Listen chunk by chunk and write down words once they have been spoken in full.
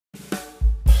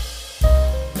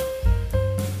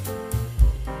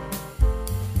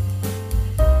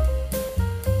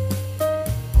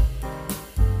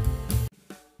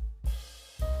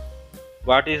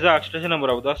What is the oxidation number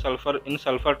of the sulfur in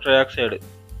sulfur trioxide?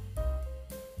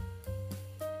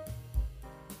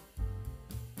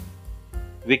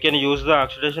 We can use the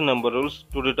oxidation number rules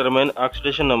to determine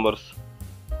oxidation numbers.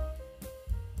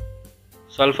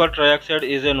 Sulfur trioxide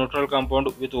is a neutral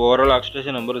compound with overall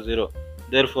oxidation number 0.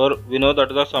 Therefore, we know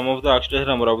that the sum of the oxidation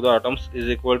number of the atoms is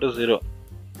equal to 0.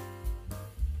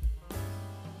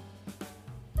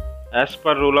 As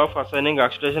per rule of assigning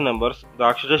oxidation numbers, the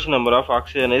oxidation number of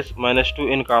oxygen is -2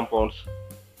 in compounds.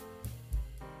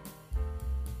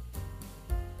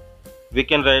 We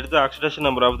can write the oxidation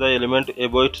number of the element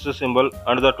above its symbol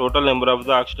and the total number of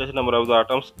the oxidation number of the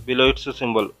atoms below its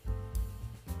symbol.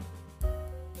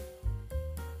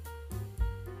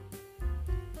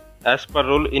 As per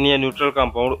rule, in a neutral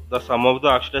compound, the sum of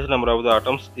the oxidation number of the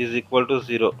atoms is equal to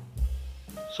 0.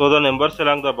 So the numbers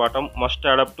along the bottom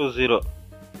must add up to 0.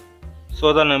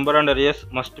 So the number under S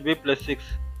must be +6.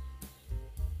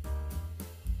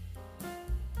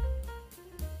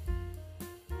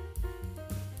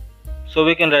 So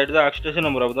we can write the oxidation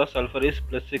number of the sulfur is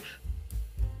 +6.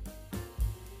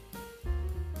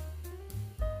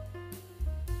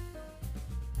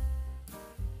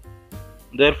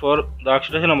 Therefore, the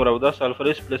oxidation number of the sulfur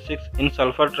is +6 in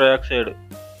sulfur trioxide.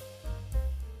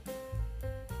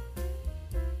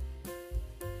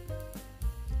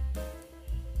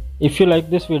 If you like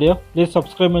this video, please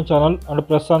subscribe my channel and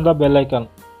press on the bell icon.